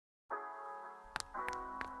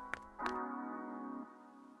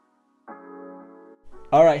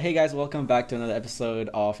All right, hey guys, welcome back to another episode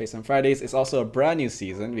of Face on Fridays. It's also a brand new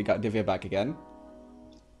season. We got Divya back again.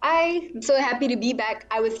 I'm so happy to be back.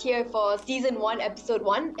 I was here for season one, episode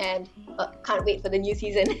one, and can't wait for the new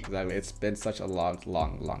season. Exactly, it's been such a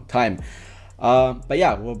long time. But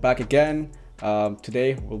yeah, we're back again.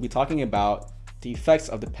 Today we'll be talking about the effects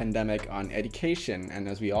of the pandemic on education. And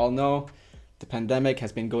as we all know, the pandemic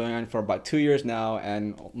has been going on for about 2 years now,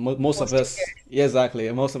 and most of Almost 2 years. us, yeah,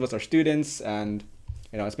 exactly, most of us are students, and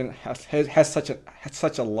it's been has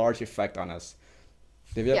such a large effect on us.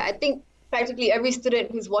 Divya? Yeah, I think practically every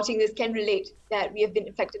student who's watching this can relate that we have been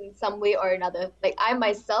affected in some way or another. Like I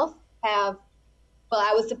myself have, well,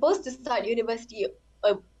 I was supposed to start university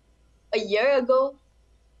a, a year ago,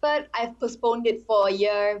 but I've postponed it for a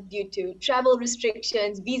year due to travel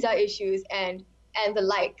restrictions, visa issues, and the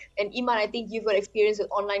like. And Iman, I think you've got experience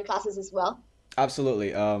with online classes as well. Absolutely.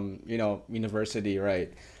 University,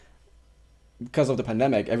 right? Because of the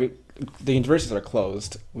pandemic, every the universities are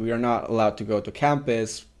closed. We are not allowed to go to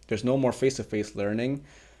campus. There's no more face-to-face learning.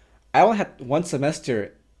 I only had one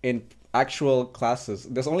semester in actual classes.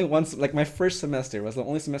 There's only one, like my first semester was the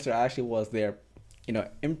only semester I actually was there,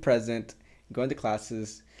 in present, going to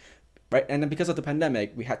classes, right? And then because of the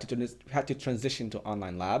pandemic, we had to transition to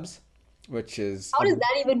online labs, which is How a does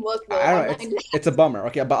that even work though, I don't know. It's online? it's a bummer.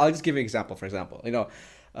 Okay, but I'll just give you an example. For example,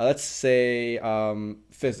 let's say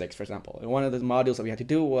physics. For example, one of the modules that we had to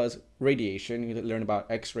do was radiation. You learn about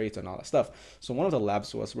X-rays and all that stuff. So one of the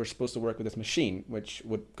labs was we're supposed to work with this machine, which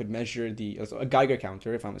would could measure a Geiger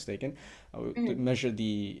counter, if I'm mistaken, to Mhm. measure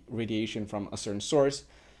the radiation from a certain source.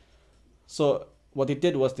 So what they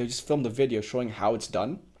did was they just filmed the video showing how it's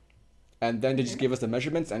done, and then they just Mhm. gave us the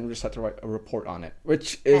measurements, and we just had to write a report on it,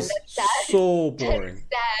 which Man, is that's sad. so That boring. is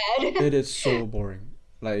sad. It is so boring.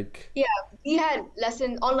 Like, Yeah, we had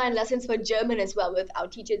online lessons for German as well with our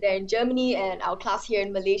teacher there in Germany and our class here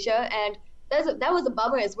in Malaysia. And that was a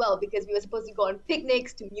bummer as well because we were supposed to go on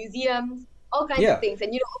picnics to museums, all kinds of yeah, things.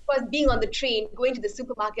 And of course, being on the train, going to the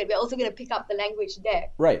supermarket, we're also going to pick up the language there,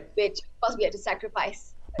 right. which of course we had to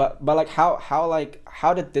sacrifice. But like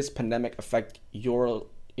how did this pandemic affect your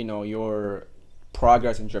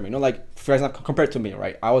progress in Germany? Like for example, compared to me,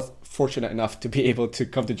 right? I was fortunate enough to be able to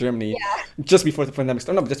come to Germany Yeah. just before the pandemic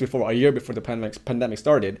started, no, just before a year before the pandemic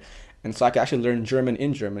started, and so I could actually learn German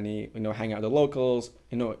in Germany. Hang out with the locals.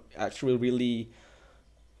 Actually really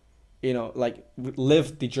like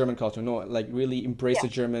live the German culture, like really embrace Yeah.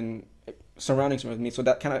 the German surroundings with me. So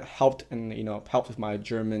that kind of helped and helped with my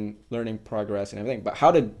German learning progress and everything. But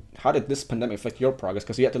how did this pandemic affect your progress?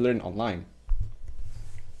 Because you had to learn online.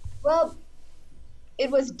 Well, it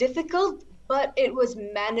was difficult, but it was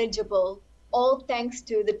manageable, all thanks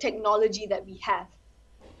to the technology that we have.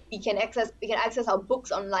 We can access our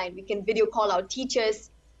books online, we can video call our teachers,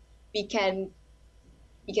 we can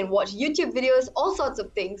we can watch YouTube videos, all sorts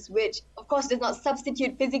of things, which of course does not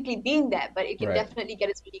substitute physically being there, but it can Right. definitely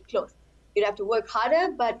get us really close. You'd have to work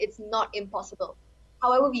harder, but it's not impossible.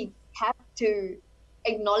 However, we have to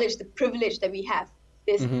acknowledge the privilege that we have,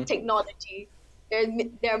 this Mm-hmm. technology.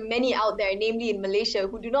 There are many out there, namely in Malaysia,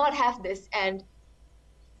 who do not have this, and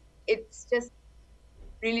it's just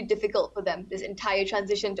really difficult for them, this entire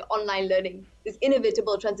transition to online learning, this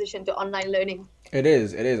inevitable transition to online learning. It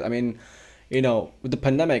is. It is. I mean, with the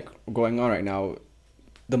pandemic going on right now,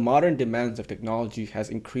 the modern demands of technology has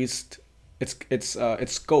increased its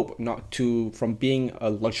scope, not to from being a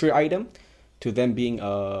luxury item to then being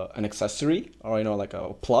an accessory, or like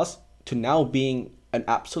a plus, to now being an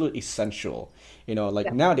absolute essential. Like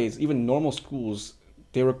Yeah. nowadays, even normal schools,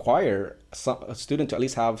 they require a student to at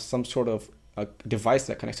least have some sort of a device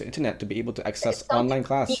that connects to the internet to be able to access It's something online we need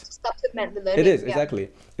class. to supplement the It is learning. Yeah. exactly.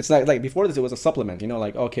 It's like before this, it was a supplement.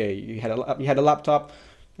 Like, okay, you had a laptop,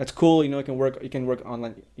 that's cool. You can work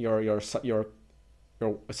online your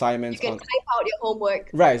You assignments can on. type out your homework,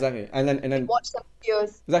 Right, exactly. And then you can watch some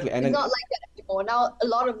videos. exactly, and It's then not like that anymore. Now, a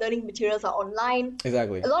lot of learning materials are online.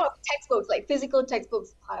 exactly, A lot of textbooks, like physical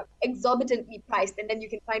textbooks, are exorbitantly priced, and then you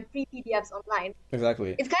can find free PDFs online.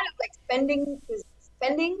 exactly. It's kind of like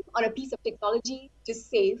spending on a piece of technology to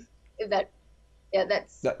save. If that, yeah,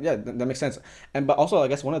 that's That makes sense. And but also, I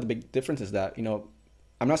guess one of the big differences that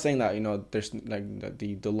I'm not saying that there's like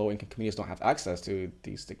the low income communities don't have access to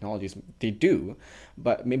these technologies. They do,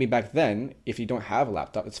 but maybe back then, if you don't have a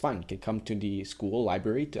laptop, it's fine. You can come to the school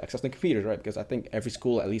library to access the computers, right? Because I think every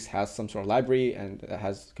school at least has some sort of library and that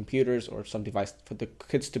has computers or some device for the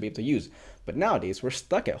kids to be able to use. But nowadays, we're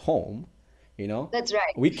stuck at home. You know, that's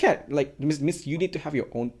right. we can't like miss. You need to have your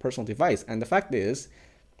own personal device, and the fact is,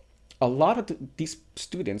 a lot of these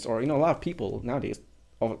students, or a lot of people nowadays,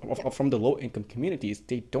 from the low income communities,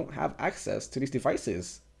 they don't have access to these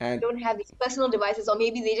devices. And Don't have these personal devices, or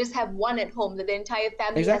maybe they just have one at home that the entire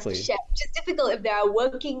family has to exactly. share, which is difficult if there are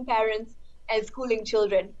working parents and schooling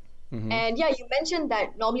children. Hmm. And yeah, you mentioned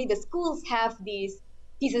that normally the schools have these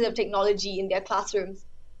pieces of technology in their classrooms,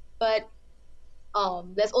 but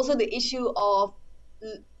there's also the issue of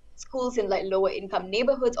schools in like lower income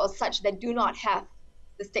neighborhoods or such that do not have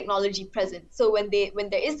this technology present. So when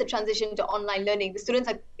there is the transition to online learning, the students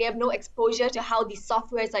they have no exposure to how these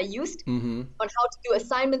softwares are used, Hmm. on how to do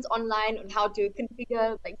assignments online, on how to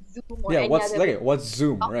configure like Zoom or Yeah, any what's other like what's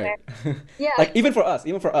Zoom, right? software. Yeah, Like even for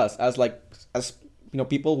us as as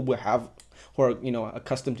people who are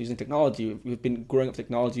accustomed to using technology, we've been growing up with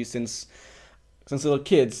technology since little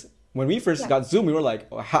kids. When we first yeah. got Zoom, we were like,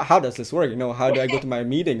 oh, how does this work? How do I go to my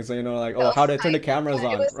meetings? Like, That oh, was how do I turn the Skype. cameras Yeah,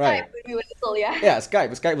 it on? was Right. Skype when we were little. Yeah, Yeah,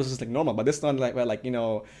 Skype was just like normal, but this one like where like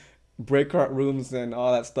breakout rooms and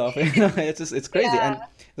all that stuff. It's crazy. yeah. And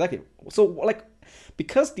exactly. So like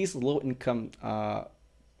because these low income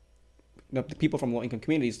the people from low income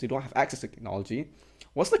communities, they don't have access to technology.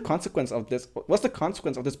 What's the consequence of this? What's the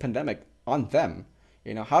consequence of this pandemic on them?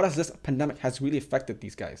 How does this pandemic has really affected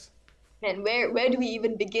these guys? And where do we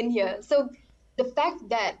even begin here? So the fact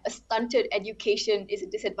that a stunted education is a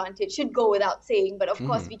disadvantage should go without saying, but of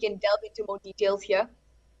course Hmm. we can delve into more details here.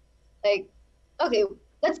 Like, okay,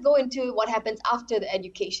 let's go into what happens after the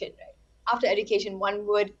education, right? After education, one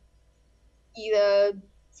would either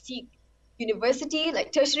seek university,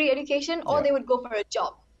 like tertiary education, or Yeah. they would go for a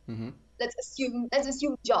job. Hmm. Let's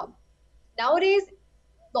assume job. Nowadays,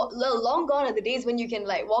 long gone are the days when you can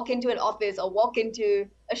like walk into an office or walk into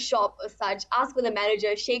a shop or such, ask for the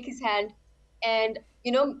manager, shake his hand, and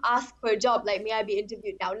ask for a job. Like, may I be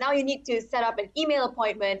interviewed now? Now you need to set up an email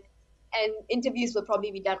appointment, and interviews will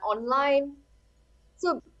probably be done online.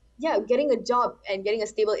 So yeah, getting a job and getting a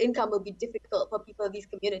stable income will be difficult for people in these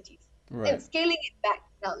communities. And Right. scaling it back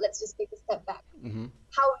now, let's just take a step back. Hmm.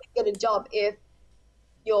 How will you get a job if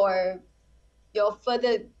your your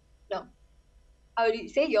further no how do you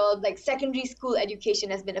say your like secondary school education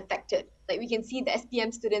has been affected? Like we can see the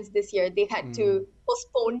SPM students this year, they've had Hmm. to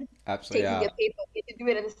postpone Absolutely. taking Yeah. their paper. They had to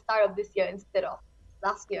do it at the start of this year instead of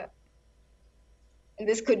last year. And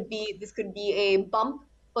this could be a bump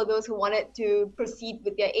for those who wanted to proceed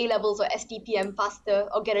with their A levels or STPM faster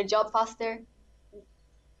or get a job faster.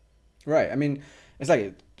 Right. I mean, it's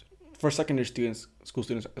like for secondary students, school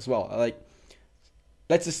students as well. Like,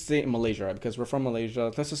 let's just say in Malaysia, right? Because we're from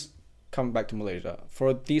Malaysia. Let's just come back to Malaysia.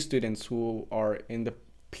 For these students who are in the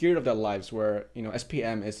period of their lives where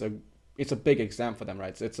SPM is a big exam for them,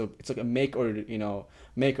 right? So it's like a make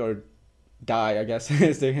or die, I guess.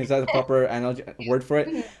 Is that the proper analogy word for it?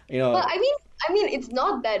 Mhm. You Well, know, I mean, it's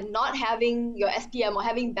not that not having your SPM or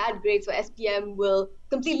having bad grades for SPM will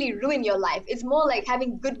completely ruin your life. It's more like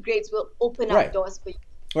having good grades will open up right, doors for you.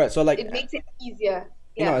 right. So like It makes it easier.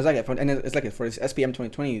 Yeah, it's like it's like for this SPM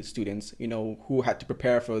 2020 students, who had to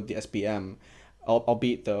prepare for the SPM,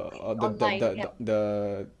 albeit online. Yeah,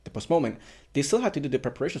 the postponement, they still had to do the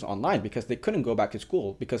preparations online because they couldn't go back to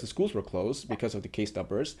school because the schools were closed because of the case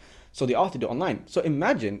numbers. So they all had to do online. So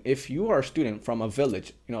imagine if you are a student from a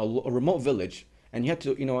village, a remote village, and you had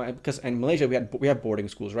to, because in Malaysia we have boarding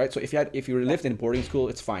schools, right? So if you lived in boarding school,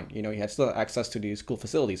 it's fine. You had still access to the school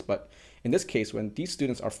facilities. But in this case, when these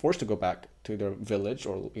students are forced to go back to their village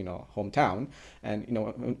or hometown, and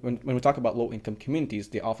when we talk about low income communities,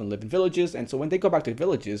 they often live in villages, and so when they go back to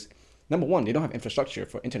villages, number one, they don't have infrastructure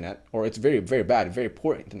for internet, or it's very very bad, very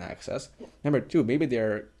poor internet access. Number two, maybe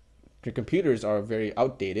their computers are very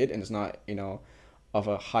outdated and it's not of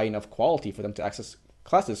a high enough quality for them to access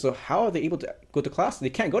classes. So how are they able to go to class? They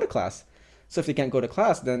can't go to class. So if they can't go to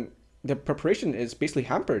class, then the preparation is basically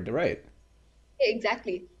hampered, right? yeah,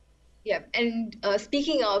 exactly. Yeah, and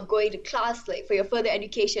speaking of going to class, like for your further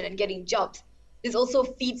education and getting jobs, this also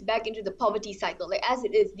feeds back into the poverty cycle. Like as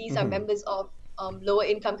it is, these are Hmm. members of lower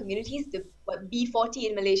income communities, the B40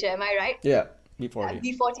 in Malaysia. Am I right? Yeah, B40.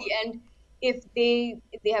 B40, and if they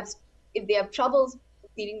if they have if they have troubles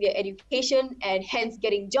completing their education and hence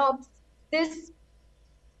getting jobs, this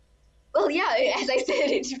well, yeah, as I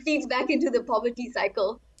said, it feeds back into the poverty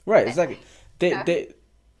cycle. Right, exactly. They Yeah, they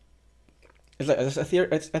it's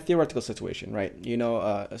a theoretical situation, right?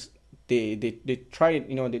 They try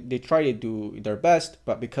they try to do their best,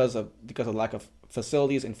 but because of lack of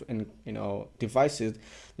facilities and devices,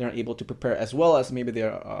 they're not able to prepare as well as maybe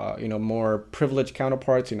their more privileged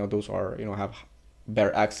counterparts. Those are have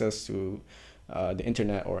better access to the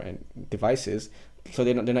internet or and devices, so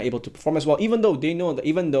they're not able to perform as well. Even though they know that,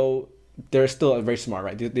 even though they're still very smart,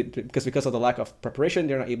 right? Because of the lack of preparation,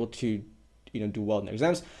 they're not able to do well in their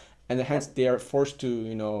exams, and then hence Yep. they are forced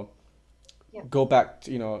to Yep. go back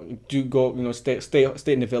to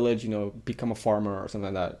stay in the village, become a farmer or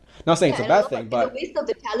something like that. Not saying Yeah, it's a and a bad lot of thing, and the but waste of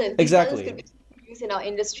the talent. These talents exactly. could be used in our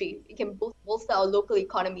industry. It can both bolster our local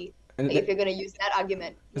economy, And like if you're going to use that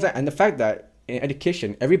argument. Yeah. and the fact that in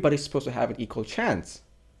education everybody's supposed to have an equal chance.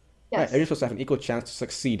 Right, everyone's Yes. supposed to have an equal chance to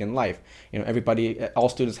succeed in life. All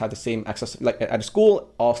students have the same access. Like at a school,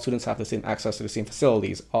 all students have the same access to the same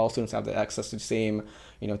facilities. All students have the access to the same,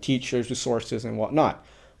 teachers, resources, and whatnot.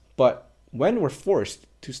 But when we're forced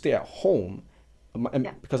to stay at home,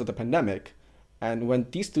 Yeah. because of the pandemic, and when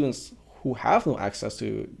these students who have no access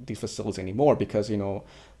to these facilities anymore because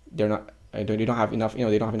they're not they don't have enough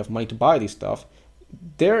they don't have enough money to buy these stuff,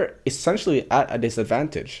 they're essentially at a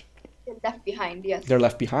disadvantage. They're left behind. Yes. They're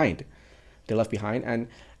left behind. They're left behind, and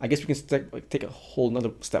I guess we can take a whole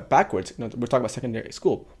another step backwards. We're talking about secondary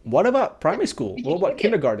school. What about primary school? What about Okay.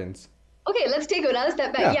 kindergartens? Okay, let's take another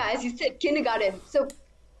step back. Yeah. Yeah, as you said, kindergarten. So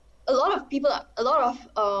a lot of people, a lot of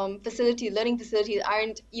learning facilities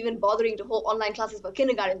aren't even bothering to hold online classes for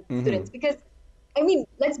kindergarten students because, I mean,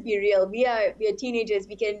 let's be real. We are teenagers.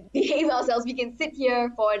 We can behave ourselves. We can sit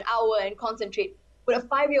here for an hour and concentrate. Would a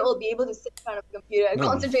 5-year-old be able to sit in front of a computer and No.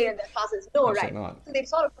 concentrate in their classes? No, right? Absolutely not. So they've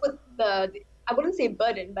sort of put I wouldn't say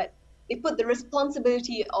burden, but they put the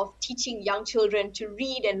responsibility of teaching young children to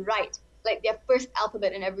read and write, like their first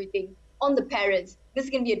alphabet and everything, on the parents. This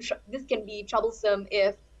can be troublesome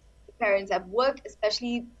if the parents have work,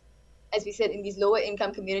 especially as we said in these lower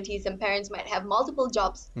income communities. Some parents might have multiple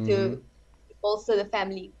jobs to bolster the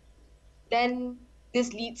family. Then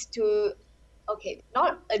this leads to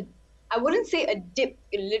I wouldn't say a dip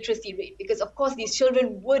in literacy rate because of course these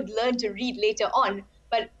children would learn to read later on.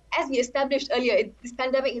 But as we established earlier, this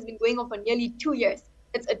pandemic has been going on for nearly 2 years.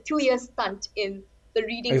 It's a 2-year stunt in the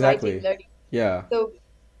reading, Exactly. writing, learning. Yeah. So,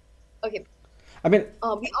 okay, I mean,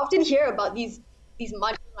 we often hear about these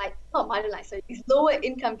not marginalized, sorry, these lower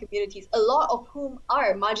income communities, a lot of whom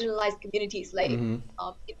are marginalized communities, like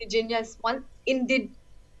indigenous one,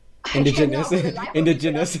 I cannot for the life of me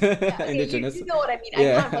indigenous, pronounce- yeah, okay, indigenous. You know what I mean.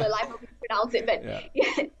 Yeah. I can't for the life of me pronounce it, but Yeah.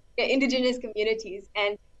 yeah, indigenous communities,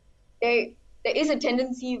 and there is a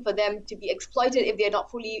tendency for them to be exploited if they're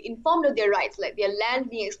not fully informed of their rights, like their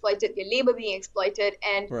land being exploited, their labor being exploited,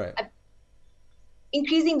 and Right.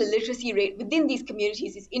 increasing the literacy rate within these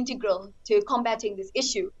communities is integral to combating this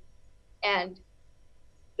issue. And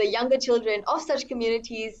the younger children of such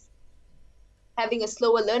communities having a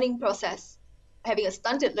slower learning process, having a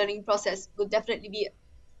stunted learning process will definitely be,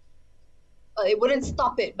 it wouldn't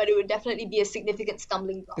stop it, but it would definitely be a significant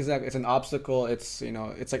stumbling block. Exactly. It's an obstacle. It's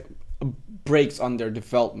like brakes on their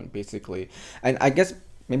development, basically. And I guess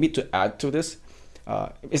maybe to add to this,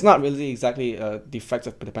 it's not really exactly the effects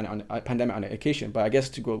of the pandemic on education, but I guess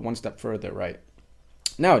to go one step further, right?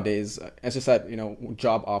 Nowadays, as I said,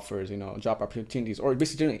 job offers, job opportunities, or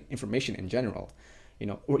basically information in general,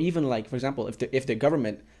 or even like, for example, if the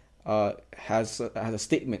government has a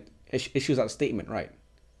statement, issues out a statement, right,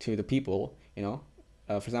 to the people, for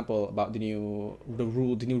example, about the new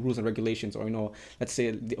rules and regulations, or let's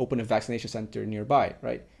say they open a vaccination center nearby,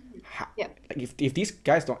 right? Yeah. Like if these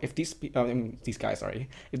guys don't, if these I mean, these guys, sorry,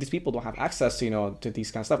 if these people don't have access to to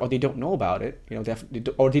these kind of stuff, or they don't know about it,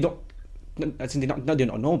 or they don't. As in they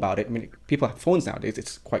don't know about it. I mean, people have phones nowadays.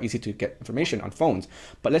 It's quite easy to get information on phones.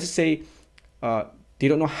 But let's just say they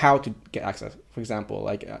don't know how to get access. For example,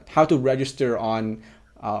 like how to register on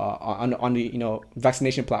the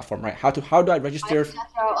vaccination platform, right? How do I register?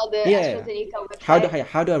 Or the Yeah. AstraZeneca website.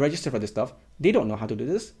 How do I register for this stuff? They don't know how to do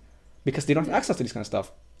this because they don't have access to this kind of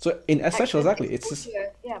stuff. So in essential, Access, exactly, it's just,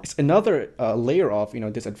 exposure, yeah. it's another layer of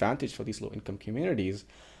disadvantage for these low income communities.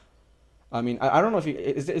 I mean, I don't know if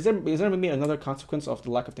is there maybe another consequence of the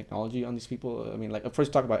lack of technology on these people? I mean, like,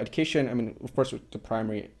 first talk about education. I mean, of course, the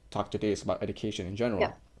primary talk today is about education in general.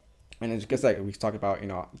 Yeah. And it's just like we talk about,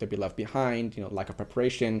 they'll be left behind, lack of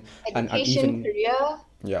preparation, and Education, uneven, career,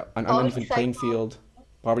 yeah, an poverty uneven playing cycle. field,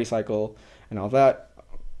 poverty cycle, and all that.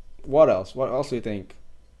 What else? What else do you think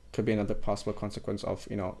could be another possible consequence of,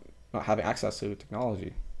 not having access to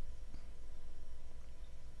technology?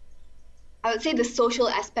 I would say the social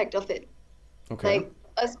aspect of it. Okay. Like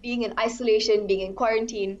us being in isolation, being in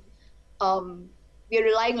quarantine, we're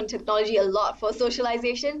relying on technology a lot for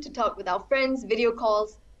socialization, to talk with our friends, video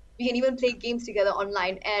calls. We can even play games together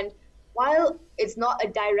online. And while it's not a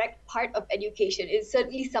direct part of education, it's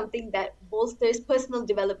certainly something that bolsters personal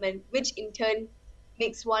development, which in turn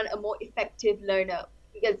makes one a more effective learner.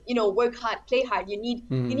 Because work hard, play hard. You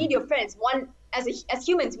need your friends. As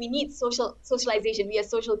humans, we need socialization. We are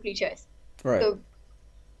social creatures. Right. So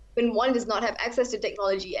when one does not have access to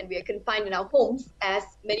technology and we are confined in our homes, as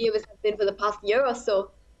many of us have been for the past year or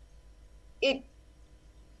so, it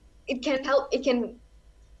it can help. It can,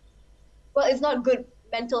 well, it's not good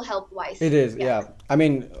mental health It wise. is, Yeah. yeah. I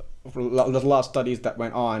mean, there's a lot of studies that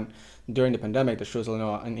went on during the pandemic that shows,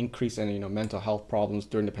 an increase in, mental health problems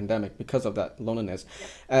during the pandemic because of that loneliness. Yeah.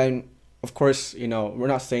 And of course, we're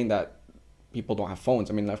not saying that people don't have phones.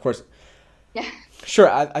 I mean, of course, Yeah. sure.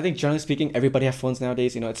 I think generally speaking, everybody has phones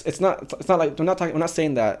nowadays. It's not like we're not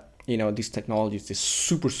saying that these technologies is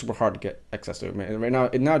super super hard to get access to. I mean, right now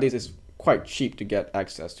nowadays it's quite cheap to get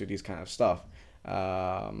access to these kind of stuff.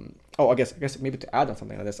 Oh, I guess maybe to add on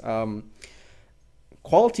something like this,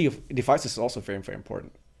 quality of devices is also very very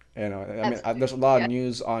important. I mean, there's a Absolutely. lot of Yeah.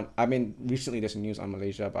 news on. I mean, recently there's news on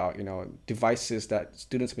Malaysia about devices that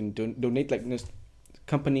students have been donate, like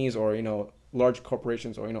companies or large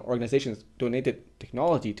corporations or organizations donated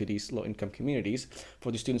technology to these low income communities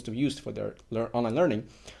for the students to use for their online learning,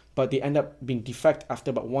 but they end up being defect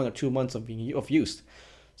after about 1 or 2 months of being of use.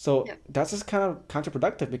 So Yeah. that's just kind of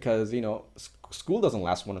counterproductive because school doesn't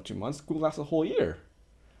last 1 or 2 months. School lasts a whole year.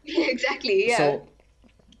 Exactly. Yeah. So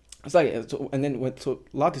it's like and then a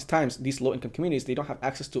lot of these times these low income communities they don't have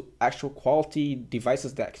access to actual quality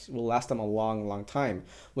devices that will last them a long long time,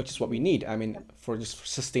 which is what we need. I mean, for just Yeah, this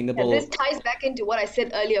sustainable. ties back into what I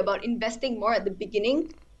said earlier about investing more at the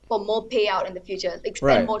beginning for more payout in the future. Like spend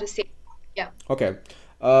Right. more to save. Yeah. Okay.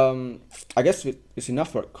 I guess it's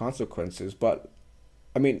enough for consequences, but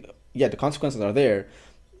I mean, yeah, the consequences are there.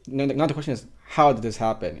 Now the question is, how did this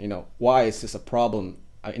happen? Why is this a problem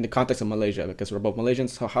in the context of Malaysia? Because we're both Malaysians.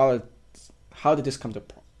 So how did this come to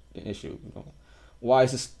an issue? Why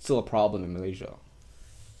is this still a problem in Malaysia?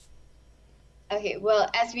 Okay, well,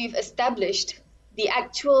 as we've established, the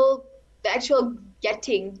actual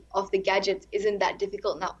getting of the gadgets isn't that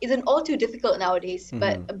difficult now. Isn't all too difficult nowadays,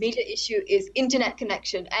 but Hmm. a major issue is internet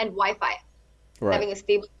connection and Wi-Fi, Right. having a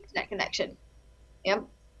stable internet connection. Yeah.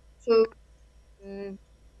 So, mm,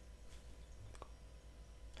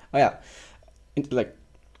 Oh yeah, like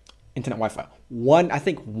internet Wi-Fi. I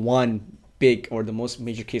think one big or the most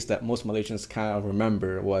major case that most Malaysians kind of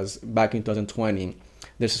remember was back in 2020.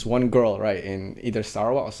 There's this one girl, right, in either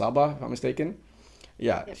Sarawak or Sabah, if I'm not mistaken.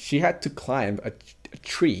 Yeah, yeah, she had to climb a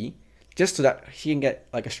tree just so that she can get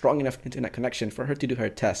like a strong enough internet connection for her to do her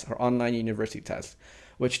test, her online university test,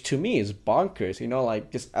 which to me is bonkers.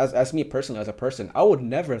 Like just as me personally as a person, I would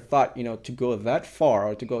never thought to go that far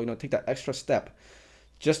or to go take that extra step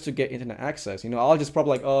just to get internet access. I'll just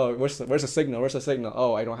probably like, oh, where's the signal? Where's the signal?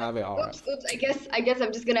 Oh, I don't have it. All right. oops, oops. I guess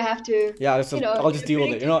I'm just gonna have to, Yeah, I'll get just a deal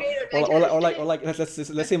with it. predictive grade on my test. Or like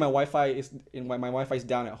let's say my Wi-Fi is my Wi-Fi is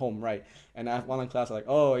down at home, right? And I have one in class like,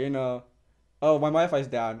 oh, oh, my Wi-Fi is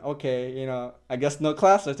down. Okay, I guess no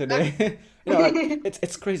class for today. Like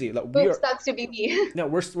it's crazy. Like we Oops, are, sucks to be me.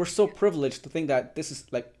 we're so privileged to think that this is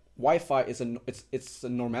like Wi-Fi is it's a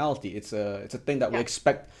normality. It's a thing that we Yeah.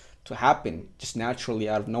 expect to happen just naturally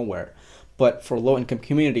out of nowhere. But for low income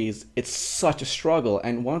communities, it's such a struggle.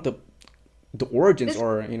 And one of the origins This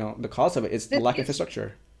or the cause of it is the this lack of gives.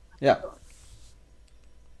 infrastructure. Yeah.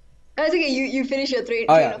 That's okay. You finish your train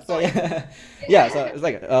Oh train yeah. of So thought. yeah, yeah. So it's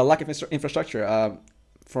like lack of infrastructure.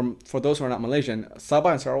 For those who are not Malaysian,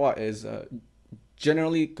 Sabah and Sarawak is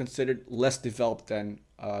generally considered less developed than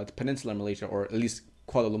the peninsular Malaysia, or at least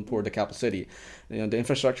Kuala Lumpur, the capital city. The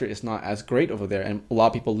infrastructure is not as great over there, and a lot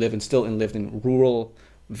of people lived in rural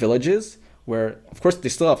villages where, of course, they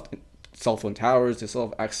still have cell phone towers, they still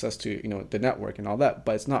have access to the network and all that,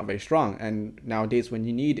 but it's not very strong. And nowadays, when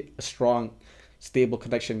you need a strong, stable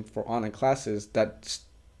connection for online classes, that's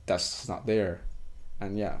not there.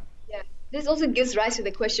 And yeah, Yeah. This also gives rise to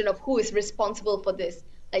the question of who is responsible for this.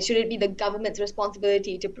 Like, should it be the government's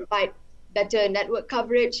responsibility to provide better network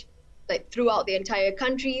coverage, like throughout the entire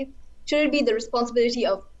country? Should it be the responsibility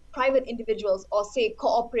of private individuals or say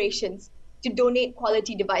corporations to donate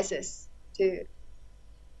quality devices to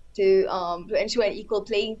to ensure an equal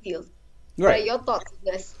playing field? What are right. your thoughts on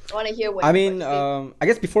this? I want to hear what I you've got mean, to say. I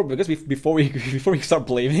guess before we before we start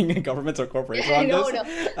blaming governments or corporations on No, this, no,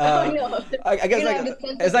 oh uh, no. I We're guess gonna like have to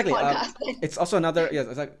censor this exactly. podcast. It's also another yes.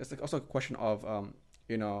 It's like also a question of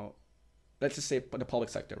you know, let's just say the public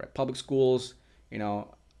sector, right? Public schools.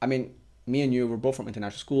 I mean, me and you we're both from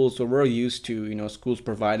international schools, so we're used to schools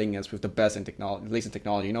providing us with the best in technology, latest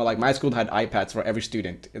technology. Like my school had iPads for every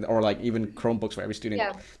student, or like even Chromebooks for every student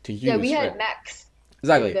Yeah, to yeah. We use, right? had Max in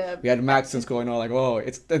Exactly. the We had Macs since going on like, oh,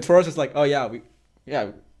 it's for us. It's like, oh yeah,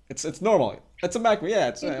 yeah, it's normal. It's a Mac. Yeah,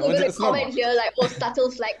 people are gonna it's comment normal. here like, oh, subtle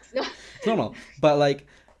flex. No. It's normal. But like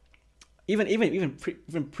even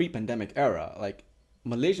pre-pandemic era, like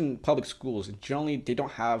Malaysian public schools generally they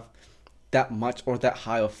don't have that much or that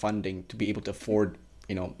high of funding to be able to afford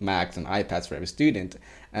Macs and iPads for every student,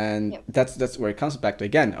 and Yep. that's where it comes back to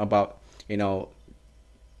again about you know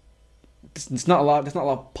it's not a lot there's not a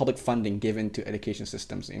lot of public funding given to education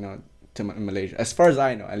systems to Malaysia as far as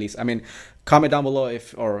I know, at least. I mean, comment down below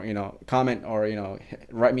if or comment or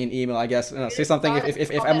write me an email, I guess. Say something Start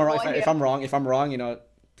if I'm comment wrong, more if here. I'm wrong,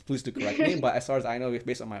 please do correct me. But as far as I know,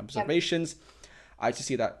 based on my Yep. observations, I just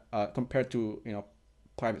see that compared to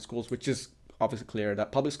private schools, which is obviously clear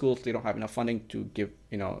that public schools they don't have enough funding to give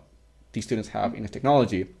these students have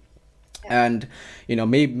technology, Yep. and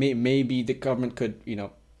maybe the government could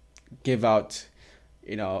give out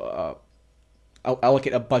you know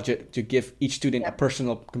allocate a budget to give each student a Yep.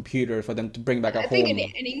 personal computer for them to bring back at I think an,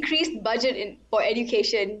 home. an increased budget for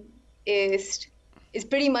education is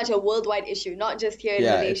pretty much a worldwide issue, not just here in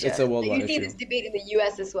Yeah, it's Malaysia. a Like, worldwide you see issue. this debate in the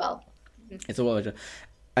US as well. It's a worldwide issue.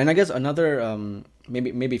 And I guess another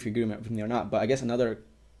maybe if you agree with me or not, but I guess another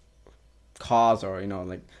cause or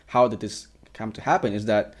like how did this come to happen is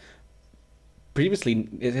that previously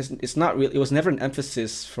it's not really it was never an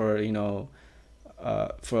emphasis for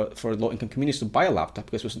for low income communities to buy a laptop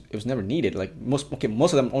because it was never needed. Like most of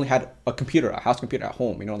them only had a house computer at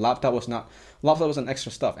home. Laptop was an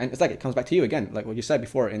extra stuff, and it's like it comes back to you again, like what you said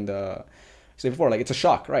before like it's a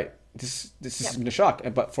shock, right? This has Yep. been a shock,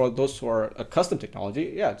 but for those who are accustomed to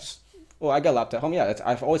technology, yeah, just I got a laptop at home. Yeah,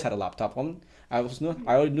 I've always had a laptop home. I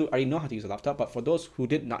already know how to use a laptop, but for those who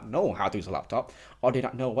did not know how to use a laptop or did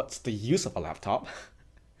not know what's the use of a laptop,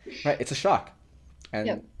 right? It's a shock, and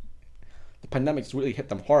Yep. the pandemic's really hit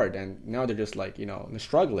them hard, and now they're just like they're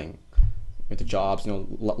struggling with the jobs,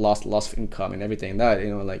 loss of income and everything. That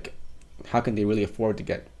like how can they really afford to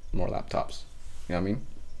get more laptops? You know what I mean?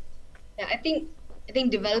 Yeah, I think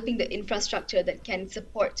developing the infrastructure that can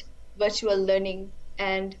support virtual learning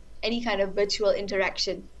and any kind of virtual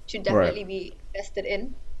interaction should Right. definitely be invested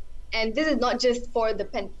in. And this is not just for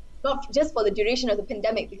not just for the duration of the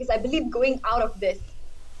pandemic, because I believe going out of this,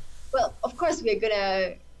 well, of course we're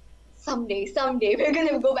gonna someday we're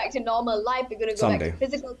gonna go back to normal life. We're gonna go back to Someday.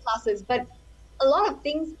 physical classes, but a lot of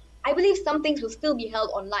things, I believe some things will still be held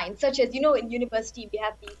online, such as in university we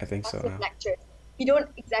have these I think so. massive Yeah. lectures. We don't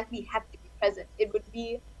exactly have to be present. It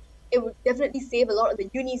would definitely save a lot of the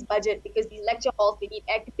uni's budget, because these lecture halls, they need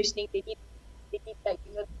air conditioning, they need like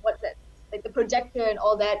what's that, like the projector and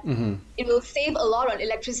all that. Mm-hmm. It will save a lot on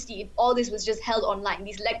electricity if all this was just held online,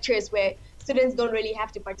 these lectures where students don't really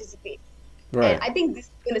have to participate. And Right. I think this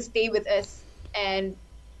is going to stay with us. And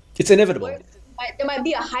It's inevitable. work, there might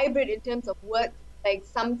be a hybrid in terms of work. Like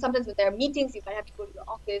sometimes when there are meetings, you might have to go to your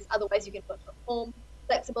office. Otherwise, you can work from home,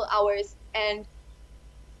 flexible hours. And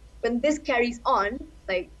when this carries on,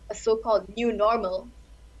 like a so-called new normal,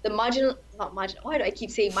 the not marginal, why do I keep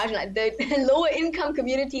saying marginal? The lower income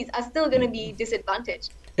communities are still going to be disadvantaged.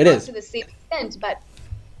 It Not is. to the same extent, but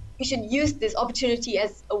we should use this opportunity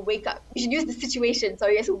as a wake up. We should use the situation,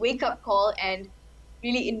 sorry, as a wake up call, and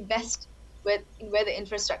really invest in where the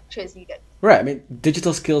infrastructure is needed. Right. I mean,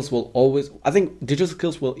 digital skills will always. I think digital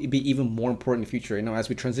skills will be even more important in the future. As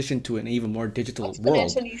we transition to an even more digital world,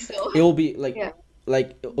 Exponentially so. it will be like, Yeah.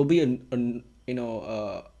 like it will be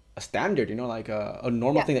a standard. Like a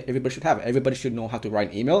normal Yeah. thing that everybody should have. Everybody should know how to write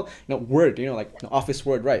an email. Word. Like Office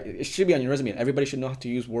Word. Right. It should be on your resume. Everybody should know how to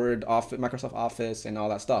use Word, Office, Microsoft Office, and all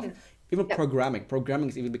that stuff. Even Yep. programming. Programming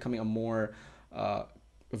is even becoming a more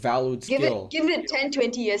valued Give it skill. give it 10,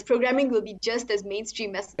 20 years. Programming will be just as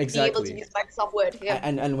mainstream as being able to Exactly. use Microsoft Word. Yeah.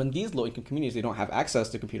 And when these low income communities they don't have access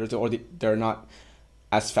to computers or they're not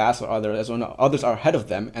as fast or others are ahead of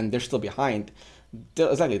them and they're still behind,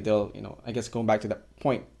 they'll I guess going back to that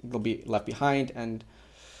point, they'll be left behind. And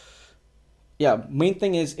yeah, main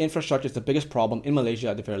thing is infrastructure is the biggest problem in Malaysia.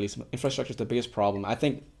 At the very least, infrastructure is the biggest problem. I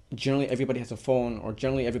think generally everybody has a phone or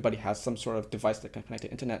generally everybody has some sort of device that can connect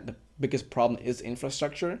to internet. The biggest problem is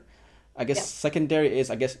infrastructure. I guess Yeah. secondary is,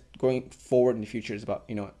 I guess, going forward in the future is about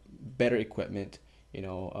better equipment,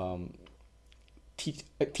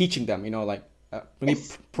 teaching them, like maybe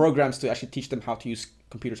Yes. programs to actually teach them how to use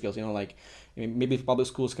computer skills. Like maybe public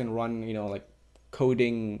schools can run, like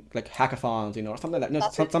coding, like hackathons, or something like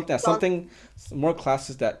that. Classes, Something more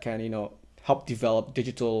classes that can, help develop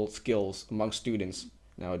digital skills among students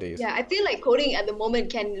nowadays. Yeah, I feel like coding at the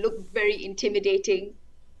moment can look very intimidating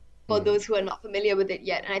for those who are not familiar with it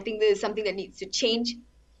yet. And I think this is something that needs to change.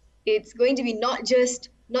 It's going to be not just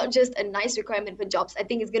a nice requirement for jobs. I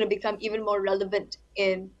think it's going to become even more relevant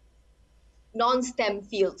in non-STEM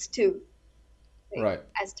fields too, like, Right.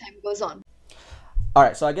 as time goes on. All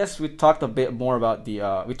right, so I guess we talked a bit more about we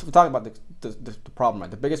talked about the problem. Right?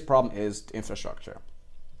 The biggest problem is the infrastructure.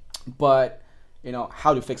 But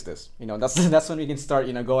how to fix this? That's that's when we can start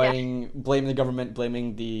Yeah. going blaming the government,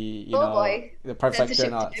 blaming the Oh boy, the private sector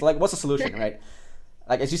and censorship all. So time. like, what's the solution, right?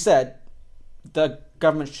 Like as you said, the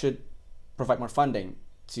government should provide more funding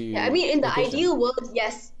Yeah, I to mean, in the education. ideal world,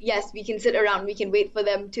 yes, yes, we can sit around, we can wait for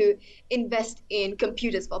them to invest in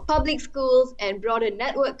computers for public schools and broader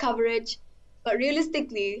network coverage. But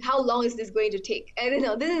realistically, how long is this going to take? And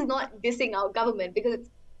this is not dissing our government because it's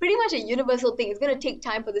pretty much a universal thing. It's going to take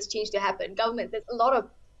time for this change to happen. Government, there's a lot of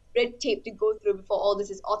red tape to go through before all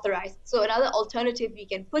this is authorized. So another alternative we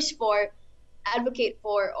can push for, advocate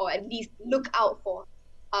for, or at least look out for,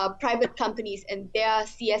 private companies and their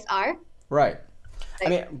CSR. Right. I Like,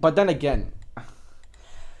 mean, but then again,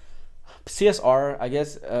 CSR, I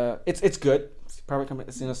guess, it's good. Private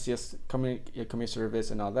company, CS community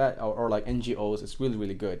service and all that, or like NGOs, it's really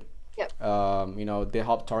really good. yep. They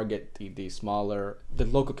help target the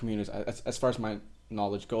local communities. As far as my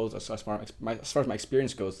knowledge goes, as far as my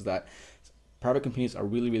experience goes, is that private companies are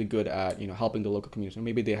really really good at helping the local communities. And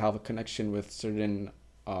maybe they have a connection with certain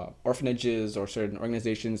orphanages or certain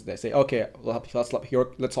organizations that say, okay, let's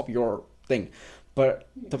help your thing. But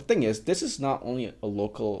the thing is, this is not only a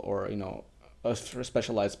local or a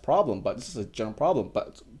specialized problem, but this is a general problem.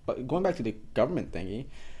 But going back to the government thingy,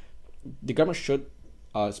 the government should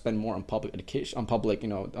spend more on public education, on public,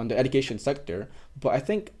 on the education sector. But I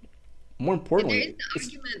think more Yeah, there is importantly, the it's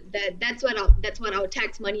argument that that's what our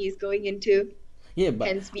tax money is going into. yeah. But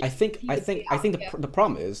Hence, we I think see I the think I payout. think Yeah, the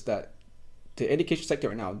problem is that the education sector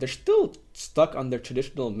right now, they're still stuck on their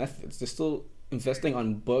traditional methods. They're still investing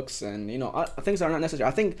on books and things that are not necessary.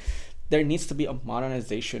 I think there needs to be a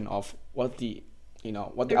modernization of what the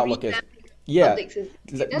the outlook is. revamping of Yeah, public system.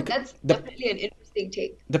 the That's the, definitely an interesting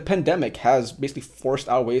take. the pandemic has basically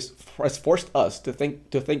has forced us to think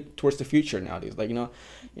towards the future nowadays. Like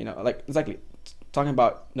like exactly talking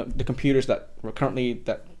about the computers that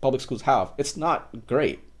public schools have. It's not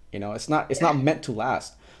great. It's not Yeah, meant to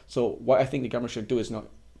last. So what I think the government should do is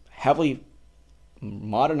heavily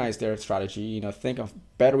modernize their strategy. Think of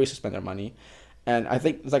better ways to spend their money. And I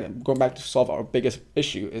think it's like going back to solve our biggest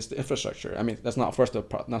issue is the infrastructure. I mean, that's not the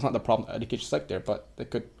problem of the education sector, but they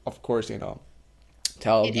could, of course,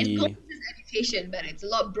 tell it the encompasses education, but it's a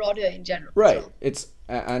lot broader in general as right. well.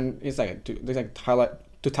 And it's like to highlight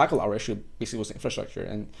to tackle our issue basically was infrastructure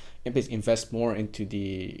and basically invest more into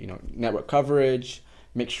the network coverage.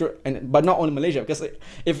 Make sure but not only Malaysia because like,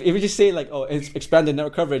 if we just say like oh it's expand the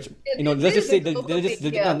network coverage let's This just is a say global thing. no,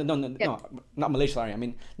 Yeah, no, no, no, yeah, no, not Malaysia, sorry, I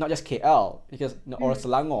mean not just KL because or mm,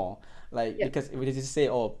 Selangor, like yeah. because if we just say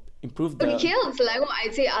oh improve Okay, the KL and Selangor,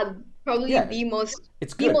 I'd say are probably yeah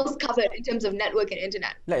it's the good. most covered in terms of network and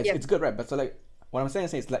internet. Yeah, it's, Yeah, it's good, right? But so like what I'm saying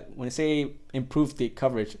is like when you say improve the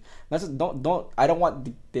coverage, that's just, don't I don't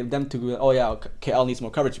want them to go, oh yeah KL needs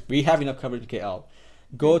more coverage. We have enough coverage in KL.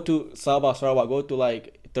 Go mm. to Sabah, Sarawak. Go to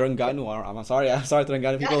like Terengganu. Or, I'm sorry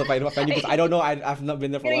Terengganu people if I don't offend you because I don't know. I've not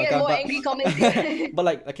been there for a Gonna long get time. more But angry comments here. but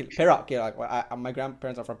like okay, Perak. Okay, like my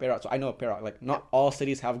grandparents are from Perak, so I know Perak. Like not all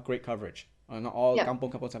cities have great coverage. Not all Yeah.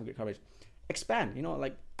 kampungs have great coverage. Expand.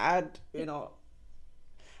 Like add.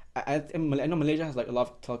 I know Malaysia has like a lot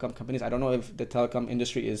of telecom companies. I don't know if the telecom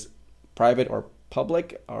industry is private or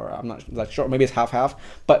public, or I'm not like sure. Maybe it's half half.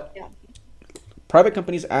 But Yeah. private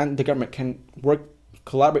companies and the government can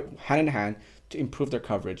collaborate hand in hand to improve their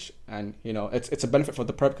coverage. And it's a benefit for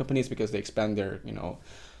the private companies because they expand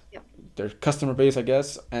Yeah. their customer base, I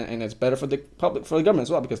guess, and it's better for the government as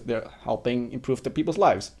well because they're helping improve the people's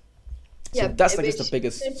lives. So Yeah, that's I guess the which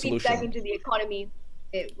biggest then feeds back solution. into the economy.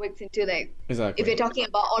 It works into like if Exactly. you're talking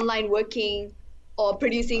about online working or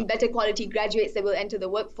producing better quality graduates that will enter the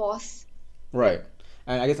workforce. Yep. Right.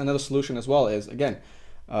 And I guess another solution as well is, again,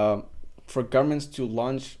 um, for governments to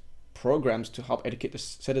launch programs to help educate the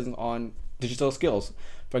citizens on digital skills.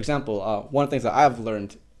 For example, one of the things that I've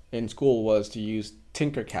learned in school was to use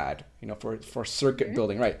Tinkercad, for circuit Mhm.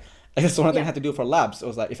 building, right? I guess one thing I Yeah. had to do for labs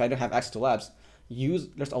was like if I don't have access to labs,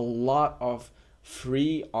 there's a lot of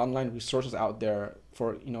free online resources out there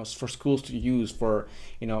for schools to use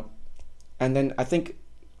you know and then I think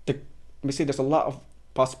let me say there's a lot of not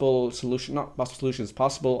possible solutions,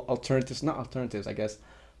 possible alternatives, not alternatives, I guess,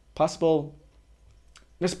 possible.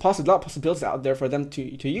 There's a lot of possibilities out there for them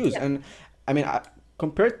to use, Yeah. and I mean,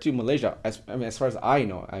 compared to Malaysia, as far as I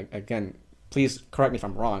know, again, please correct me if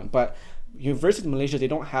I'm wrong, but universities in Malaysia they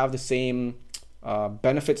don't have the same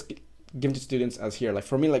benefits given to students as here. Like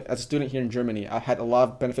for me, like as a student here in Germany, I had a lot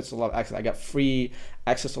of benefits, a lot of access. I got free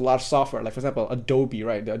access to a lot of software. Like for example, Adobe,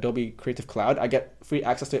 right? The Adobe Creative Cloud. I get free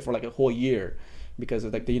access to it for like a whole year because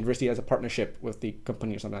of, like the university has a partnership with the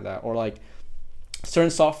company or something like that. Or like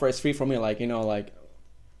certain software is free for me, like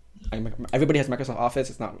everybody has Microsoft Office.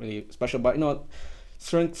 It's not really special, but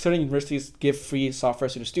certain universities give free software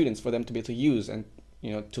to the students for them to be able to use and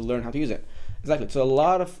to learn how to use it. Exactly. So a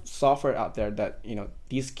lot of software out there that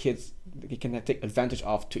these kids they can take advantage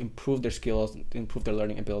of to improve their skills, improve their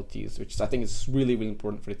learning abilities, which I think is really really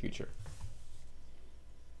important for the future.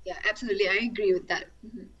 Yeah, absolutely. I agree with that.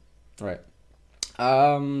 Right.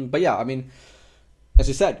 But yeah, I mean, as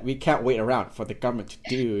you said, we can't wait around for the government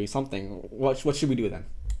to do something. What should we do then?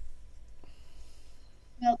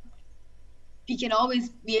 Well, we can always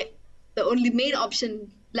be the only main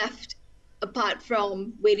option left apart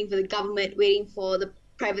from waiting for the government, waiting for the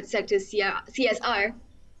private sector CSR,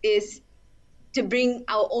 is to bring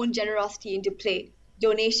our own generosity into play,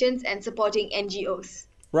 donations and supporting NGOs.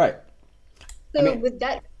 Right. I So mean, with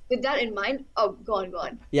that in mind, oh, go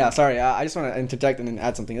on. yeah. Sorry, I just want to interject and then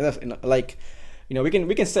add something. Like, we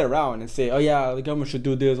can sit around and say, oh yeah, the government should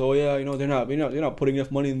do this. Oh yeah, they're not putting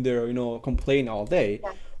enough money in there. Complain all day.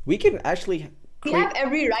 Yeah. We can actually We create. have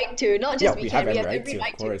every right to, not Yeah, just we we have can, we every have right every to, of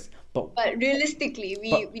right to. course. But realistically,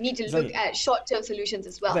 we, But we need to look exactly. at short-term solutions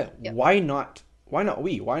as well. But Yeah. why not? Why not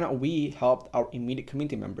we help our immediate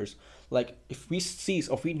community members? Like if we see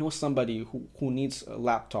or if we know somebody who needs a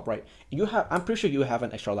laptop, right? I'm pretty sure you have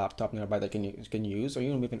an extra laptop nearby that can use, or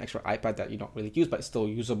maybe an extra iPad that you don't really use but it's still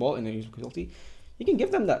usable in a usability. You can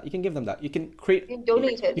give them that. You can create. You can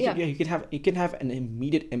donate it, You can, yeah. yeah. You can have an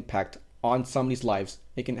immediate impact on somebody's lives.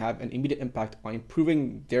 It can have an immediate impact on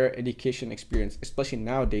improving their education experience, especially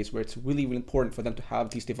nowadays where it's really really important for them to have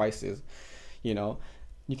these devices. You know,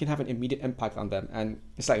 you can have an immediate impact on them, and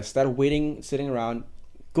it's like instead of waiting, sitting around,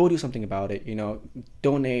 go do something about it.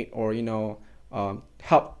 Donate or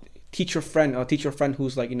help teach your friend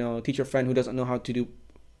who's like teach your friend who doesn't know how to do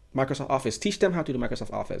Microsoft Office. Teach them how to do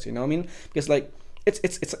Microsoft Office. You know what I mean? Because like it's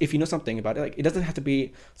if you know something about it, like it doesn't have to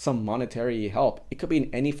be some monetary help. It could be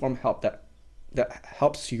in any form of help that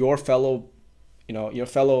helps your fellow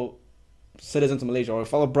citizens of Malaysia or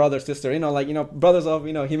fellow brother sister. Brothers of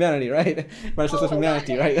humanity, right? Brothers sisters of Oh, yeah,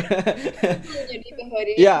 humanity, yeah. right? People in your neighborhood,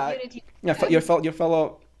 in your Yeah, community. yeah, Yeah. your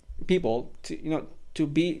fellow people to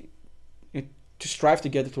be to strive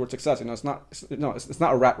together towards success. It's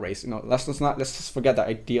not a rat race. Let's just forget that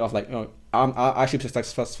idea of like I should be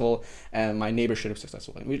successful and my neighbor should be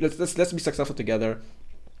successful. Let's be successful together.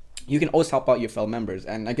 You can always help out your fellow members,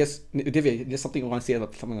 and I guess Divya, there's something you want to say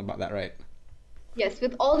about something about that, right? Yes,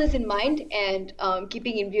 with all this in mind and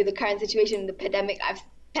keeping in view the current situation in the pandemic,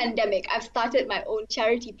 I've started my own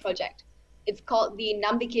charity project. It's called the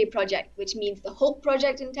Nambike Project, which means the Hope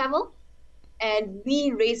Project in Tamil. And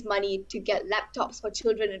we raise money to get laptops for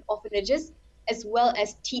children in orphanages, as well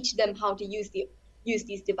as teach them how to use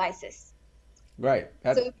these devices. Right.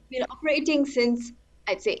 So we've been operating since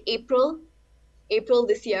I'd say April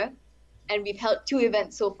this year, and we've held two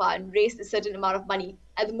events so far and raised a certain amount of money.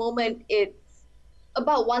 At the moment, it's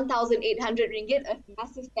about 1,800 ringgit. A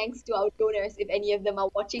massive thanks to our donors if any of them are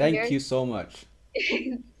watching Thank here. you so much.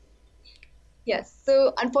 Yes.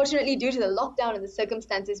 So unfortunately, due to the lockdown and the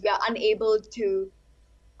circumstances, we're unable to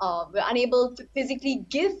physically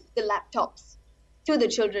give the laptops to the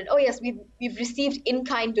children. Oh yes, we've received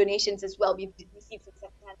in-kind donations as well. We've received some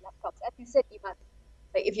second-hand laptops. As you said, Iman,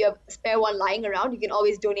 like if you have a spare one lying around, you can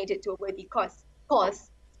always donate it to a worthy cause.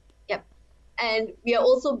 Yep. And we are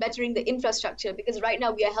also bettering the infrastructure because right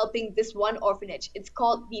now we are helping this one orphanage. It's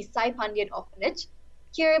called the Sai Pandian Orphanage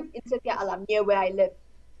here in Setia Alam, near where I live.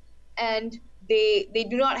 And they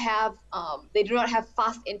do not have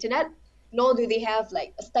fast internet, nor do they have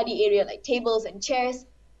like a study area like tables and chairs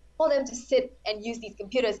for them to sit and use these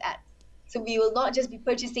computers at. So we will not just be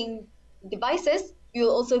purchasing devices, we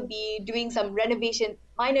will also be doing some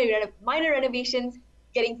minor renovations,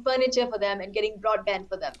 getting furniture for them and getting broadband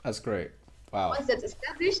for them. That's great. Wow. Once that's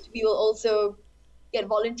established, we will also get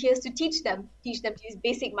volunteers to teach them to use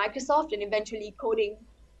basic Microsoft and eventually coding.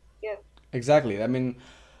 Yeah. Exactly.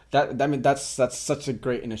 That's such a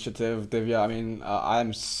great initiative, Divya.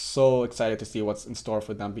 I'm so excited to see what's in store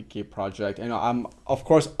for the MBK project. I'm of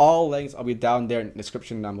course all links will be down there in the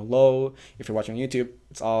description down below. If you're watching on YouTube,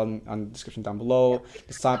 it's all on the description down below.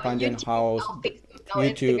 The San Pandian YouTube, House, our Facebook, our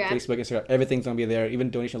YouTube, Instagram. Facebook, Instagram, everything's gonna be there. Even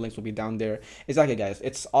donation links will be down there. Exactly, guys.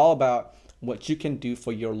 It's all about what you can do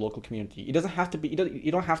for your local community. It doesn't have to be.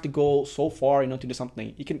 You don't have to go so far, to do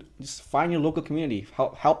something. You can just find your local community,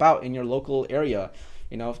 help out in your local area.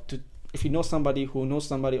 If you know somebody who knows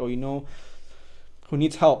somebody, or who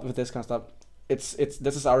needs help with this kind of stuff, it's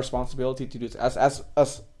this is our responsibility to do it as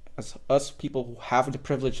us people who have the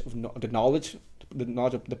privilege of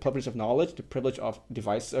the privilege of knowledge, the privilege of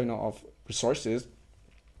device, of resources.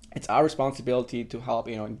 It's our responsibility to help,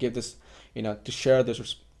 and give this, to share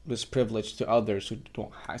this this privilege to others who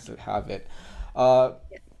don't actually have it. Uh,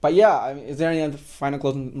 but yeah, I mean, is there any other final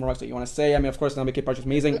closing remarks that you want to say? I mean, of course, the MBK Project is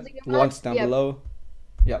amazing. Closing Links remarks? down Yeah. below.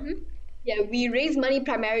 Yeah. Mhm. Yeah, we raise money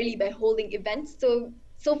primarily by holding events.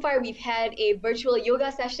 So far we've had a virtual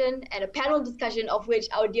yoga session and a panel discussion of which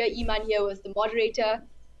our dear Iman here was the moderator.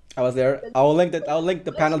 I was there. The I will link the panel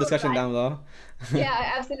virtual discussion run. down below.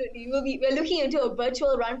 Yeah, absolutely. We're looking into a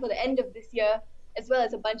virtual run for the end of this year, as well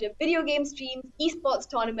as a bunch of video game streams, esports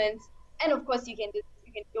tournaments, and of course you can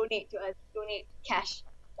donate to us, donate cash,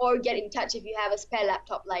 or get in touch if you have a spare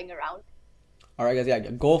laptop lying around. All right, guys. Yeah,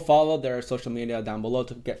 go follow their social media down below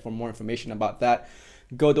to get for more information about that.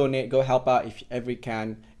 Go donate. Go help out if you ever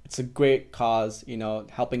can. It's a great cause.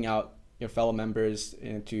 Helping out your fellow members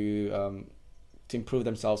and to improve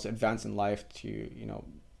themselves, to advance in life, to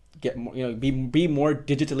get more, be more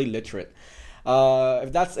digitally literate.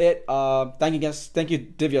 If that's it, thank you guys, thank you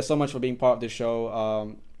Divya so much for being part of the show.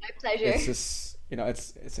 My pleasure. It's just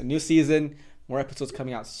it's a new season, more episodes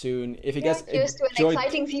coming out soon. If you Yeah, guys here's to an enjoyed,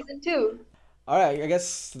 exciting season 2. all right, I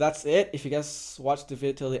guess that's it. If you guys watched the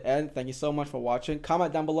video till the end, thank you so much for watching.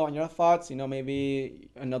 Comment down below on your thoughts. Maybe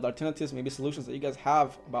another alternatives, maybe solutions that you guys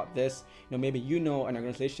have about this. Maybe an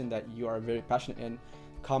organization that you are very passionate in.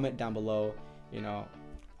 Comment down below.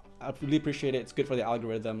 I really appreciate it. It's good for the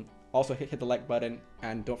algorithm. Also, hit the like button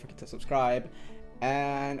and don't forget to subscribe.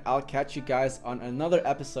 And I'll catch you guys on another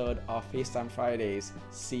episode of FaceTime Fridays.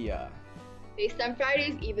 See ya. FaceTime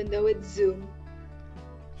Fridays, even though it's Zoom.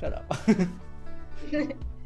 Shut up.